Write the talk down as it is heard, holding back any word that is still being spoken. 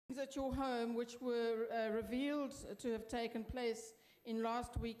at your home, which were revealed to have taken place in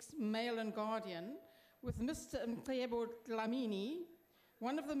last week's Mail and Guardian, with Mr. Mqebo Dlamini,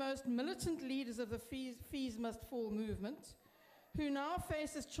 one of the most militant leaders of the Fees Must Fall movement, who now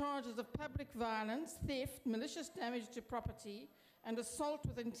faces charges of public violence, theft, malicious damage to property, and assault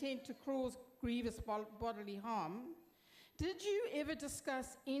with intent to cause grievous bodily harm. Did you ever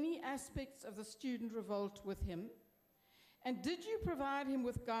discuss any aspects of the student revolt with him? And did you provide him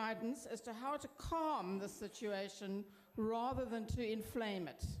with guidance as to how to calm the situation rather than to inflame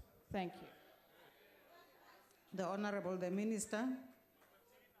it? Thank you. The Honorable the Minister.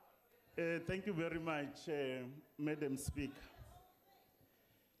 Thank you very much, Madam Speaker.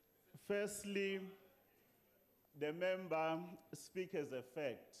 Firstly, the member speaks as a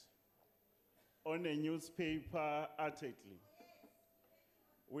fact on a newspaper article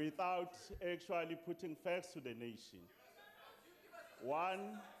without actually putting facts to the nation.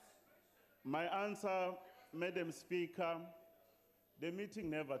 One, my answer, Madam Speaker, the meeting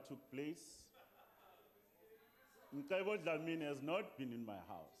never took place. Mqebo Dlamini has not been in my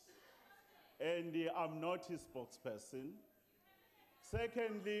house, and I'm not his spokesperson.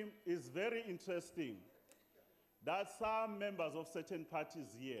 Secondly, it's very interesting that some members of certain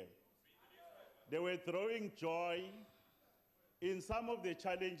parties here, they were throwing joy in some of the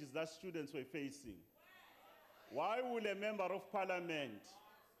challenges that students were facing. Why will a member of parliament,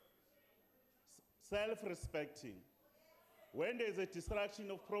 self-respecting, when there's a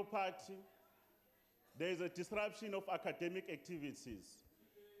disruption of property, there's a disruption of academic activities,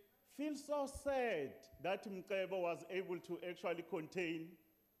 feel so sad that Mqebo was able to actually contain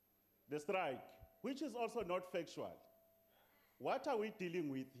the strike, which is also not factual? What are we dealing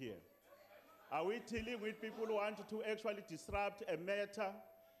with here? Are we dealing with people who want to actually disrupt a matter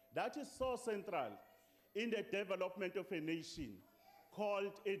that is so central in the development of a nation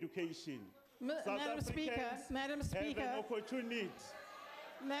called education? Madam Speaker, have an opportunity.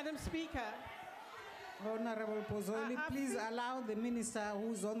 Madam Speaker. Honorable Pozzoli, please allow the minister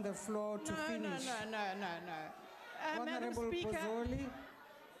who's on the floor to finish. No. Honorable Pozzoli,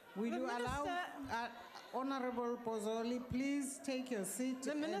 will you allow... Honorable Pozzoli, please take your seat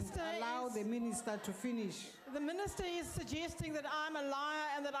and allow the minister to finish. The minister is suggesting that I'm a liar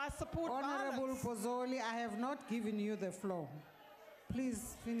and that I support violence. Honorable Pozzoli, I have not given you the floor.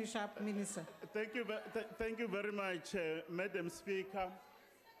 Please finish up, Minister. Thank you very much, Madam Speaker.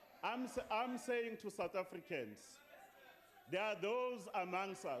 I'm saying to South Africans, there are those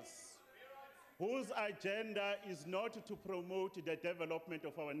amongst us whose agenda is not to promote the development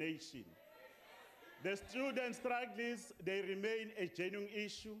of our nation. The student struggles, they remain a genuine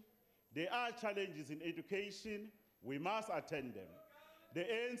issue. There are challenges in education. We must attend them. The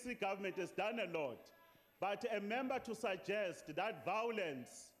ANC government has done a lot, but a member to suggest that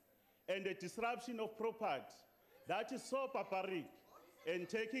violence and the disruption of property, that is so barbaric and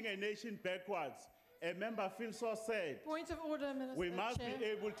taking a nation backwards, a member feels so sad. Point of order, Minister. We must be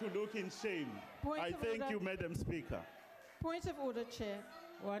able to look in shame. I thank you, Madam Speaker. Point of order, Chair.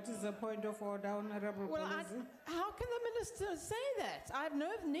 What is the point of order, Honorable Pozzoli? How can the minister say that? I've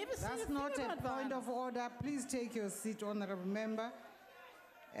never seen a thing about That's not a point of order. Please take your seat, Honorable Member.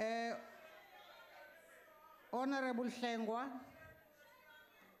 Honorable Hlengwa.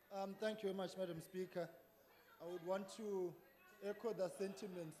 Thank you very much, Madam Speaker. I would want to echo the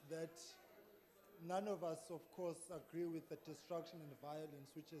sentiments that none of us, of course, agree with the destruction and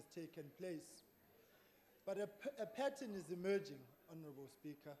violence which has taken place. But a pattern is emerging, Honorable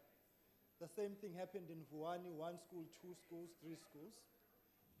Speaker. The same thing happened in Vuani, 1 school, 2 schools, 3 schools.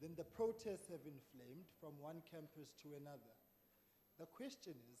 Then the protests have inflamed from one campus to another. The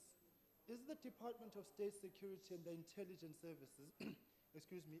question is the Department of State Security and the Intelligence Services,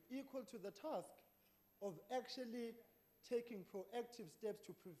 excuse me, equal to the task of actually taking proactive steps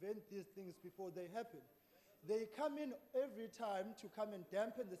to prevent these things before they happen? They come in every time to come and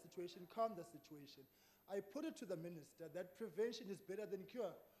dampen the situation, calm the situation. I put it to the minister that prevention is better than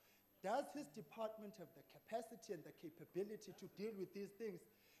cure. Does his department have the capacity and the capability to deal with these things?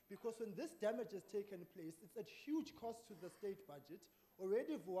 Because when this damage has taken place, it's at huge cost to the state budget.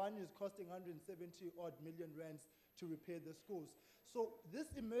 Already Guan is costing 170 odd million rands to repair the schools. So this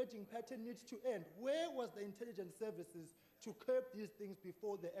emerging pattern needs to end. Where was the intelligence services to curb these things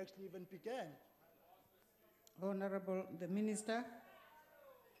before they actually even began? Honorable the Minister.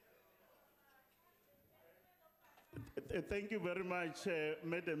 Thank you very much,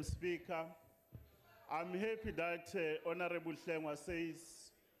 Madam Speaker. I'm happy that Honorable Hlengwa says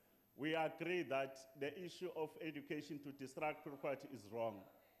we agree that the issue of education to distract property is wrong.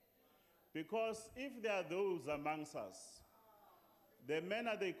 Because if there are those amongst us the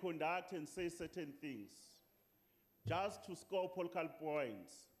manner they conduct and say certain things, just to score political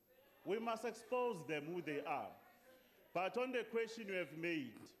points, we must expose them who they are. But on the question you have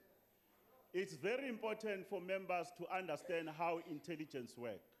made, it's very important for members to understand how intelligence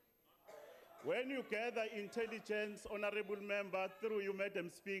works. When you gather intelligence, honorable member, through you, Madam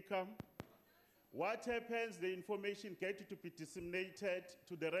Speaker, what happens, the information gets to be disseminated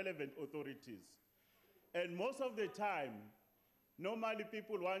to the relevant authorities. And most of the time, normally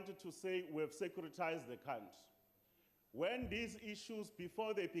people wanted to say we've securitized the country. When these issues,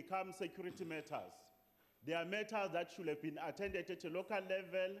 before they become security matters, they are matters that should have been attended at a local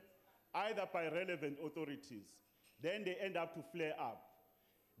level, either by relevant authorities. Then they end up to flare up.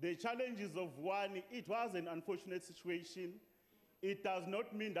 The challenges of Guan, it was an unfortunate situation. It does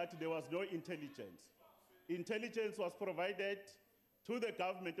not mean that there was no intelligence. Intelligence was provided to the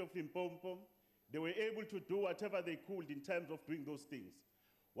government of Limpopo. They were able to do whatever they could in terms of doing those things.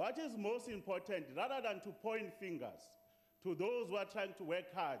 What is most important, rather than to point fingers to those who are trying to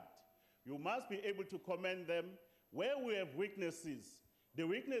work hard, you must be able to commend them. Where we have weaknesses, the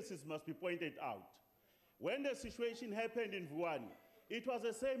weaknesses must be pointed out. When the situation happened in Guan, it was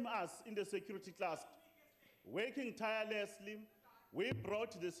the same as in the security cluster. Working tirelessly, we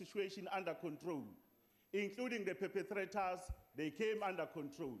brought the situation under control, including the perpetrators, they came under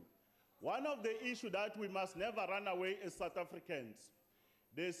control. One of the issues that we must never run away as South Africans,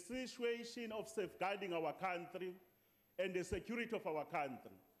 the situation of safeguarding our country and the security of our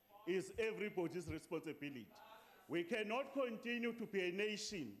country is everybody's responsibility. We cannot continue to be a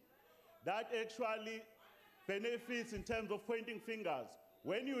nation that actually benefits in terms of pointing fingers.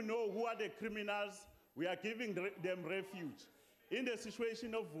 When you know who are the criminals, we are giving them refuge. In the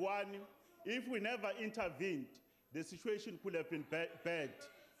situation of Guan, if we never intervened, the situation could have been bad.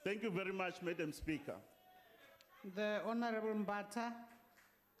 Thank you very much, Madam Speaker. The Honorable Mbata.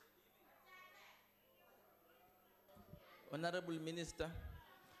 Honorable Minister,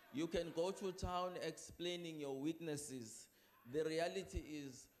 you can go to town explaining your weaknesses. The reality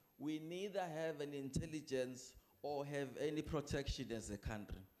is we neither have an intelligence or have any protection as a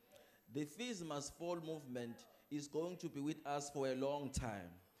country. The fees must fall movement is going to be with us for a long time.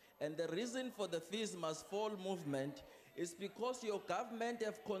 And the reason for the fees must fall movement is because your government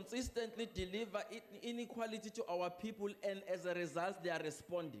have consistently delivered inequality to our people, and as a result, they are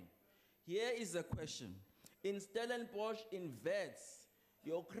responding. Here is a question. In Stellenbosch, in Vets,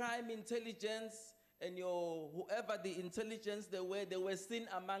 your crime intelligence and your whoever the intelligence they were seen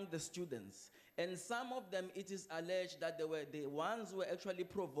among the students. And some of them, it is alleged that they were the ones who were actually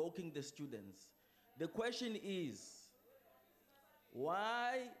provoking the students. The question is,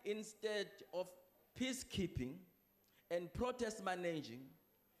 why instead of peacekeeping and protest managing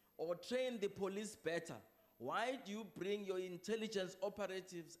or train the police better, why do you bring your intelligence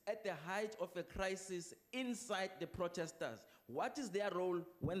operatives at the height of a crisis inside the protesters? What is their role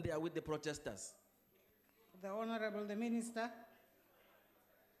when they are with the protesters? The Honorable the Minister.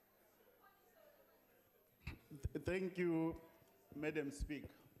 Thank you, Madam Speaker,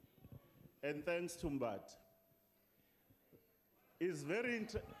 and thanks to Mbat. It's very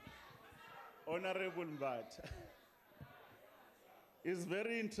Honorable Mbat. It's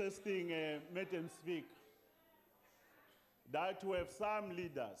very interesting, Madam Speaker, that we have some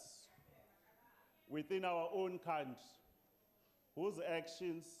leaders within our own country whose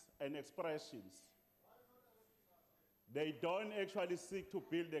actions and expressions, they don't actually seek to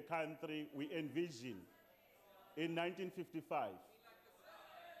build the country we envisioned in 1955.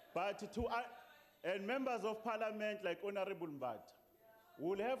 But and members of parliament like Honorable Mbat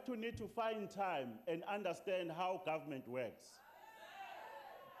will have to need to find time and understand how government works.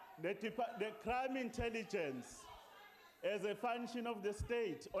 The crime intelligence as a function of the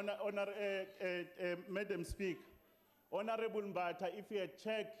state, Madam Speaker, Honorable Mbata, if you had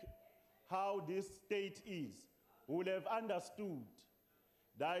checked how this state is, we would have understood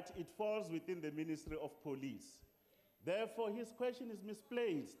that it falls within the Ministry of Police. Therefore, his question is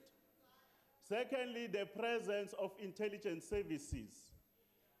misplaced. Secondly, the presence of intelligence services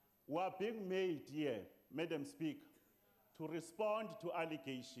were being made here, Madam Speaker, to respond to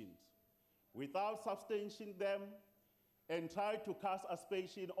allegations without substantiating them and try to cast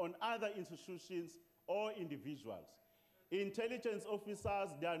aspersion on other institutions or individuals. Intelligence officers,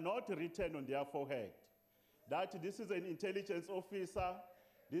 they are not written on their forehead that this is an intelligence officer,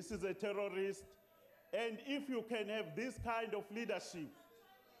 this is a terrorist, and if you can have this kind of leadership,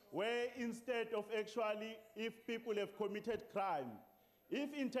 where instead of actually, if people have committed crime,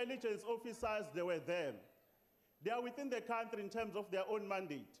 if intelligence officers, they were there, they are within the country in terms of their own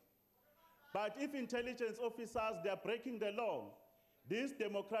mandate. But if intelligence officers, they are breaking the law, This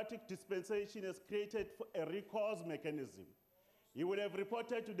democratic dispensation has created a recourse mechanism. He will have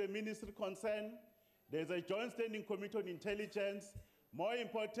reported to the ministry concerned. There's a joint standing committee on intelligence. More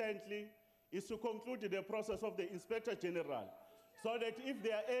importantly, is to conclude the process of the Inspector General so that if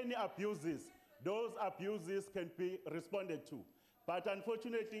there are any abuses, those abuses can be responded to. But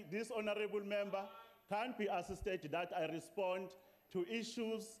unfortunately, this honorable member can't be assisted that I respond to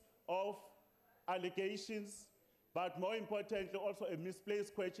issues of allegations, but more importantly, also a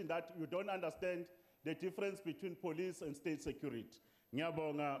misplaced question that you don't understand the difference between police and state security.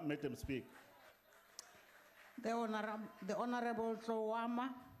 Ngiyabonga, Madam Speaker. The Honorable Tlowama.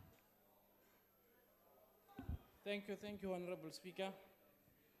 Thank you, Honorable Speaker.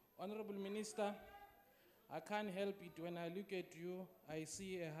 Honorable Minister, I can't help it. When I look at you, I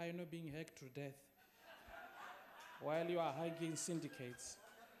see a Rhino being hacked to death while you are hacking syndicates.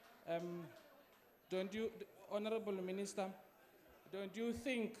 Honorable Minister, don't you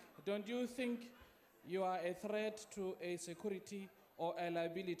think you are a threat to a security or a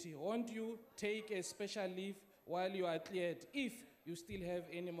liability? Won't you take a special leave while you are cleared if you still have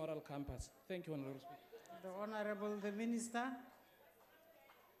any moral compass? Thank you, Honorable Speaker. The Honorable the Minister.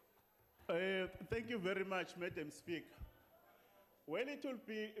 Thank you very much, Madam Speaker. Well, it will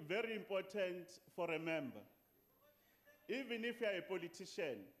be very important for a member, even if you are a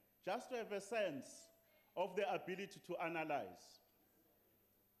politician, just to have a sense of the ability to analyze.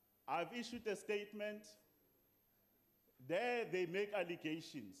 I've issued a statement. There they make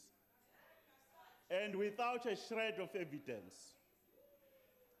allegations, and without a shred of evidence.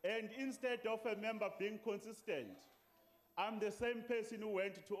 And instead of a member being consistent, I'm the same person who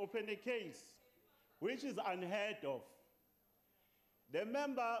went to open a case, which is unheard of. The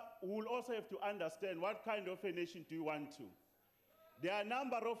member will also have to understand what kind of a nation do you want to. There are a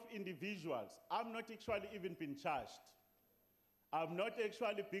number of individuals. I'm not actually even been charged. I'm not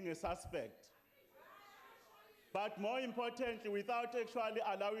actually being a suspect. But more importantly, without actually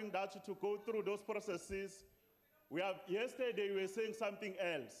allowing that to go through those processes, yesterday you were saying something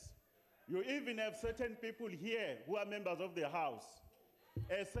else. You even have certain people here who are members of the House.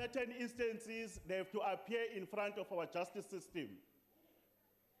 At certain instances, they have to appear in front of our justice system.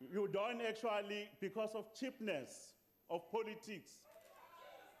 You don't actually, because of cheapness of politics,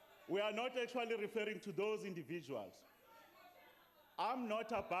 we are not actually referring to those individuals. I'm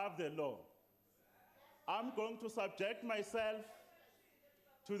not above the law. I'm going to subject myself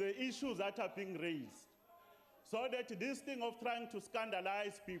to the issues that are being raised so that this thing of trying to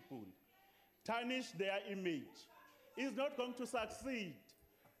scandalize people, tarnish their image, is not going to succeed.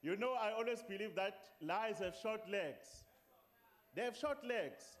 You know, I always believe that lies have short legs. They have short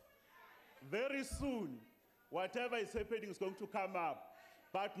legs. Very soon, whatever is happening is going to come up.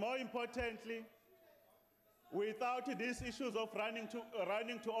 But more importantly, without these issues of running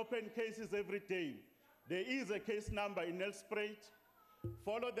to open cases every day, there is a case number in Nelspruit.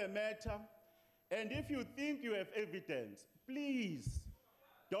 Follow the matter. And if you think you have evidence, please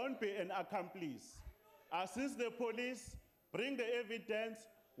don't be an accomplice. Assist the police, bring the evidence,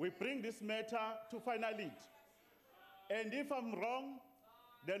 we bring this matter to finality. And if I'm wrong,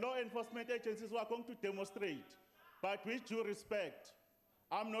 the law enforcement agencies are going to demonstrate. But with due respect,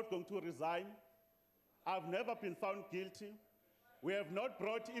 I'm not going to resign. I've never been found guilty. We have not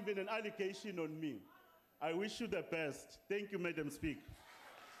brought even an allegation on me. I wish you the best. Thank you, Madam Speaker.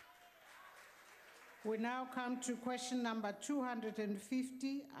 We now come to question number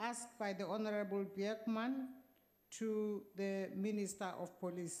 250, asked by the Honorable Bjerkman to the Minister of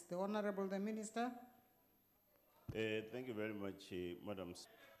Police. The Honorable the Minister. Thank you very much, Madam.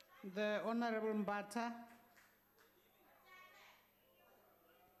 The Honorable Mbata.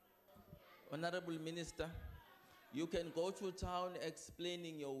 Honorable Minister, you can go to town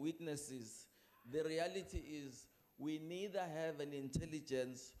explaining your weaknesses. The reality is we neither have an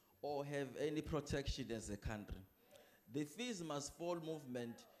intelligence or have any protection as a country. The Fees Must Fall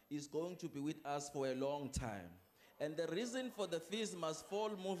movement is going to be with us for a long time. And the reason for the Fees Must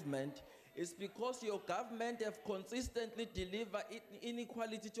Fall movement is because your government have consistently delivered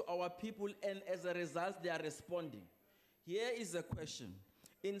inequality to our people, and as a result, they are responding. Here is a question.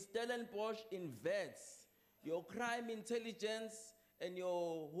 In Stellenbosch, in Vets, your crime intelligence and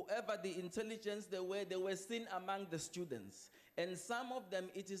whoever the intelligence they were seen among the students. And some of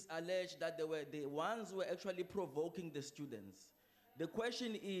them, it is alleged that they were the ones who were actually provoking the students. The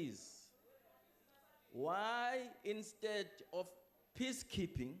question is, why instead of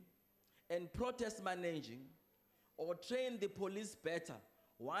peacekeeping and protest managing or train the police better,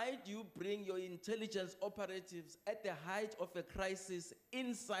 why do you bring your intelligence operatives at the height of a crisis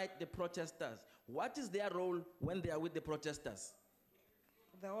inside the protesters? What is their role when they are with the protesters?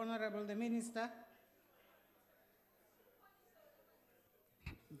 The Honorable the Minister.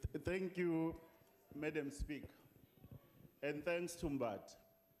 Thank you, Madam Speaker, and thanks to Mbat.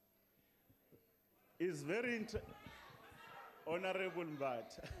 It's very Honorable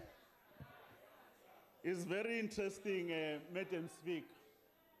Mbat. It's very interesting, Madam Speaker,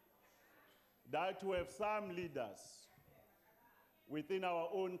 that we have some leaders within our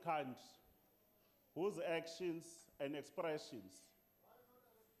own country whose actions and expressions,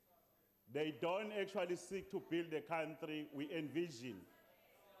 they don't actually seek to build the country we envisioned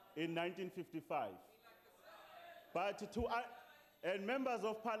in 1955. But and members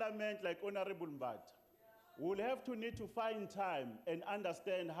of parliament like Honorable Mbat will have to need to find time and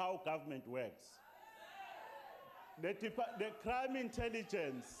understand how government works. The crime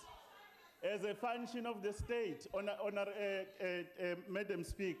intelligence as a function of the state, Madam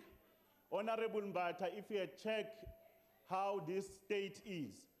Speaker, Honorable Mbata, if you had checked how this state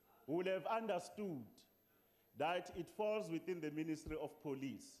is, would have understood that it falls within the Ministry of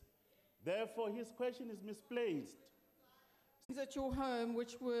Police. Therefore, his question is misplaced. At your home,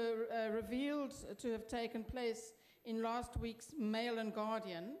 which were revealed to have taken place in last week's Mail and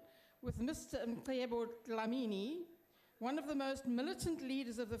Guardian, with Mr. Mqebo Dlamini, one of the most militant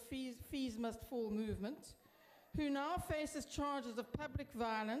leaders of the Fees Must Fall movement, who now faces charges of public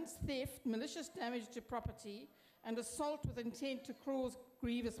violence, theft, malicious damage to property, and assault with intent to cause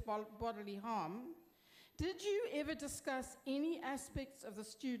grievous bodily harm. Did you ever discuss any aspects of the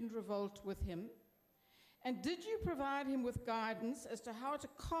student revolt with him? And did you provide him with guidance as to how to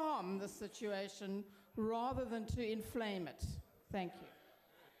calm the situation rather than to inflame it? Thank you.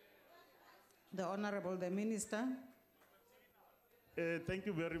 The Honorable the Minister. Thank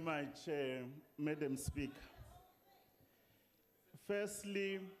you very much, Madam Speaker.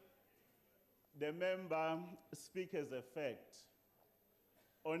 Firstly, the member speaks as a fact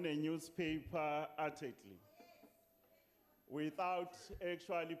on a newspaper article without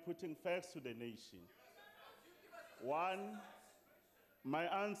actually putting facts to the nation. One, my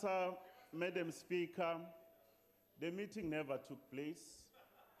answer, Madam Speaker, the meeting never took place.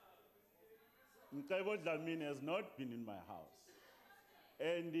 Mqebo Dlamini has not been in my house,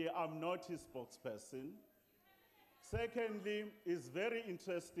 and I'm not his spokesperson. Secondly, it's very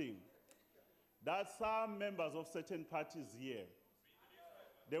interesting that some members of certain parties here,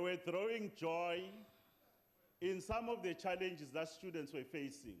 they were throwing joy in some of the challenges that students were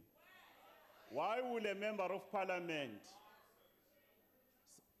facing. Why will a member of parliament,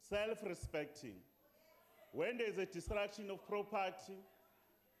 self-respecting, when there's a disruption of property,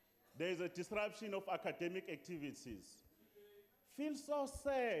 there's a disruption of academic activities, feel so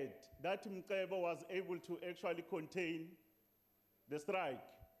sad that Mqebo was able to actually contain the strike,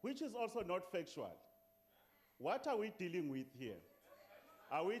 which is also not factual? What are we dealing with here?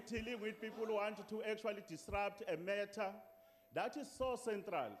 Are we dealing with people who want to actually disrupt a matter that is so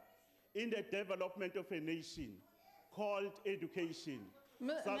central in the development of a nation called education?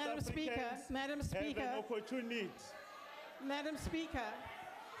 Madam Speaker, have an opportunity. Madam Speaker.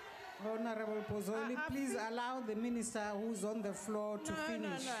 Honorable Pozzoli, please allow the minister who's on the floor to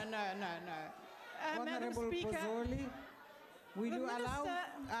finish. No. Honorable Pozzoli, will you allow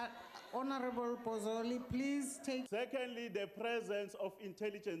Honorable Pozzoli, please take... Secondly, the presence of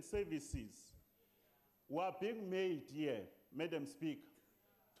intelligence services were being made here, Madam Speaker,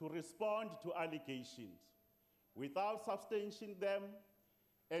 to respond to allegations without substantiating them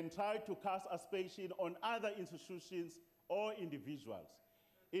and try to cast aspersion on other institutions or individuals.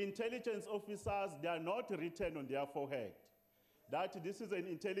 Intelligence officers, they are not written on their forehead that this is an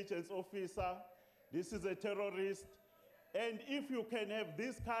intelligence officer, this is a terrorist. And if you can have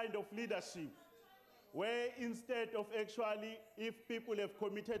this kind of leadership, where instead of actually, if people have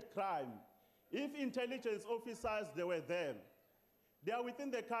committed crime, if intelligence officers, they were there, they are within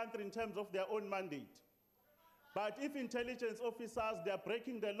the country in terms of their own mandate. But if intelligence officers, they are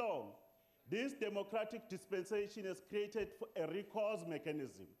breaking the law, this democratic dispensation has created a recourse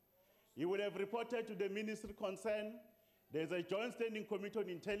mechanism. You will have reported to the ministry concerned. There's a joint standing committee on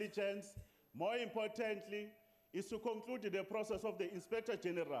intelligence. More importantly, is to conclude the process of the Inspector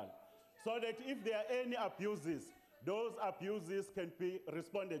General, so that if there are any abuses, those abuses can be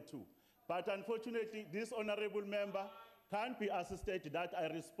responded to. But unfortunately, this honorable member can't be assisted that I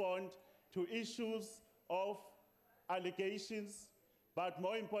respond to issues of allegations, but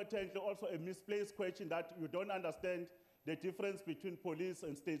more importantly, also a misplaced question that you don't understand the difference between police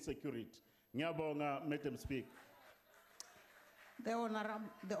and state security. Ngiyabonga, Madam Speaker. The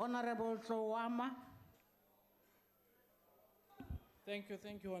Honorable Tlowama. Thank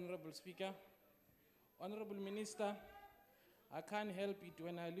you, Honorable Speaker. Honorable Minister, I can't help it.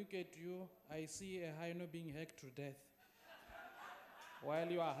 When I look at you, I see a Rhino being hacked to death while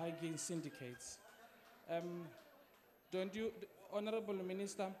you are hugging syndicates. Honorable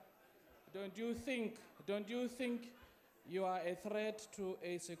Minister, don't you think you are a threat to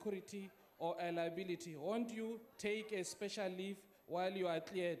a security or a liability? Won't you take a special leave while you are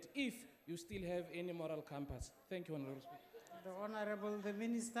cleared if you still have any moral compass? Thank you, Honorable Speaker. The Honorable the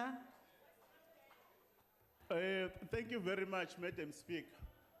Minister. Thank you very much, Madam Speaker.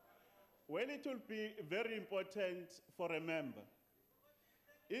 Well, it will be very important for a member,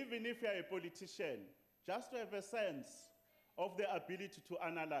 even if you are a politician, just to have a sense of the ability to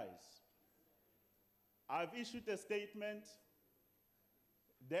analyze. I've issued a statement.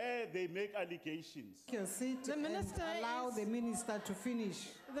 There they make allegations. Take your seat The minister and allow is- the minister to finish.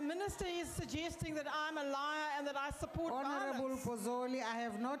 The minister is suggesting that I'm a liar and that I support Honorable violence. Pozzoli, I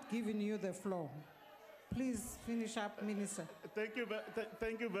have not given you the floor. Please finish up, Minister. Thank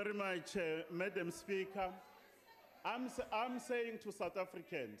you very much, Madam Speaker. I'm saying to South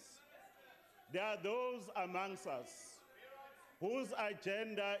Africans, there are those amongst us whose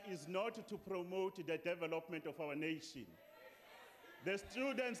agenda is not to promote the development of our nation. The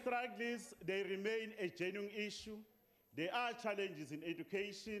student struggles, they remain a genuine issue. There are challenges in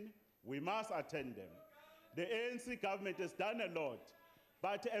education. We must attend them. The ANC government has done a lot,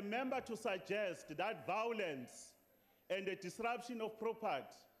 but a member to suggest that violence and the disruption of property,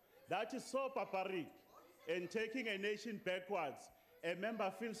 that is so barbaric and taking a nation backwards, a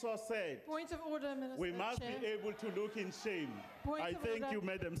member feels so sad. Point of order, Minister. We must Chair. be able to look in shame. Point I of thank order. you,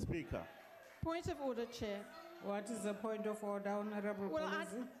 Madam Speaker. Point of order, Chair. What is the point of order, Honorable Well,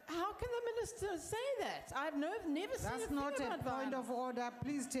 Polisi? how can the minister say that? I've never seen a That's thing not a about point violence. of order.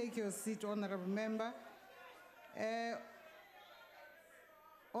 Please take your seat, Honorable Member.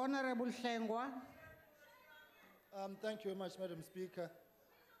 Honorable Hlengwa. Thank you very much, Madam Speaker.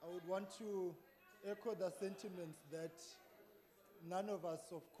 I would want to echo the sentiments that none of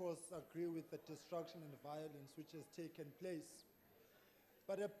us, of course, agree with the destruction and violence which has taken place.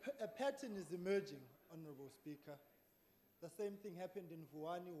 But a pattern is emerging, Honorable Speaker. The same thing happened in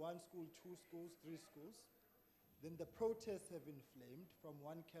Vuani, 1 school, 2 schools, 3 schools. Then the protests have inflamed from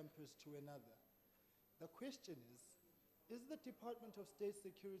one campus to another. The question is the Department of State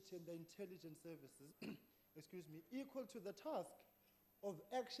Security and the intelligence services, excuse me, equal to the task of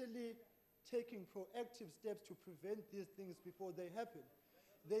actually taking proactive steps to prevent these things before they happen?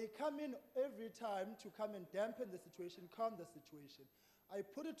 They come in every time to come and dampen the situation, calm the situation. I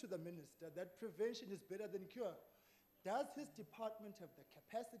put it to the minister that prevention is better than cure. Does his department have the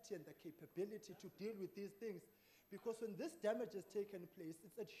capacity and the capability to deal with these things? Because when this damage has taken place,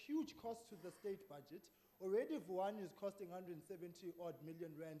 it's at huge cost to the state budget. Already Vuan is costing 170 odd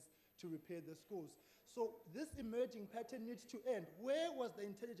million rands to repair the schools. So this emerging pattern needs to end. Where was the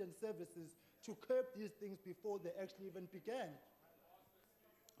intelligence services to curb these things before they actually even began?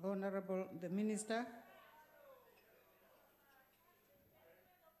 Honorable the Minister.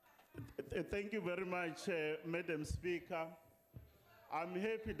 Thank you very much, Madam Speaker. I'm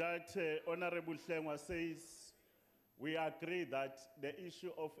happy that Honorable Hlengwa says we agree that the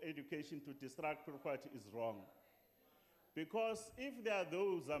issue of education to distract property is wrong. Because if there are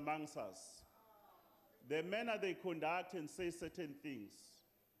those amongst us, the manner they conduct and say certain things,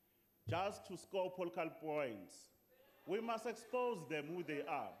 just to score political points, we must expose them who they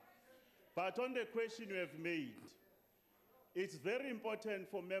are. But on the question you have made, it's very important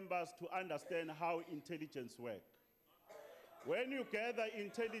for members to understand how intelligence works. When you gather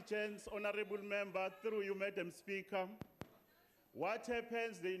intelligence, Honorable Member, through you, Madam Speaker, what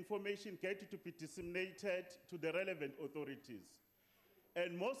happens, the information gets to be disseminated to the relevant authorities.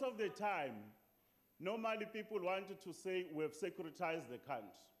 And most of the time, normally people wanted to say we have securitized the country.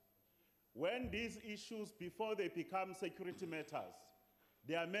 When these issues, before they become security matters,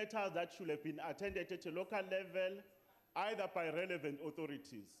 they are matters that should have been attended at a local level, either by relevant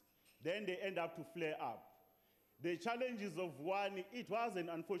authorities. Then they end up to flare up. The challenges of one, it was an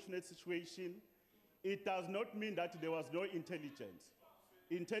unfortunate situation. It does not mean that there was no intelligence.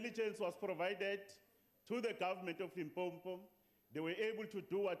 Intelligence was provided to the government of Limpopo. They were able to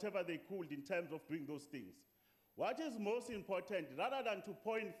do whatever they could in terms of doing those things. What is most important, rather than to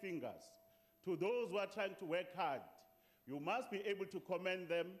point fingers to those who are trying to work hard, you must be able to commend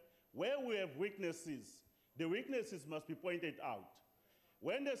them. Where we have weaknesses, the weaknesses must be pointed out.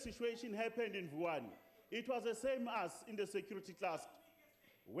 When the situation happened in Vuan, it was the same as in the security class.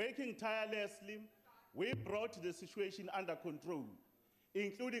 Working tirelessly, we brought the situation under control,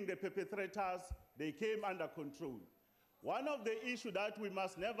 including the perpetrators, they came under control. One of the issues that we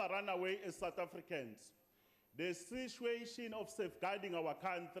must never run away as South Africans the situation of safeguarding our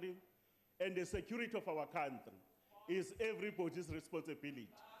country and the security of our country is everybody's responsibility.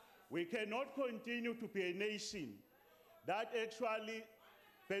 We cannot continue to be a nation that actually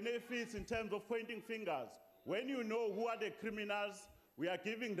benefits in terms of pointing fingers. When you know who are the criminals, we are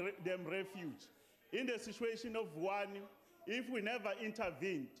giving them refuge. In the situation of Guan, if we never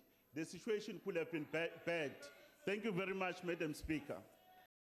intervened, the situation could have been bad. Thank you very much, Madam Speaker.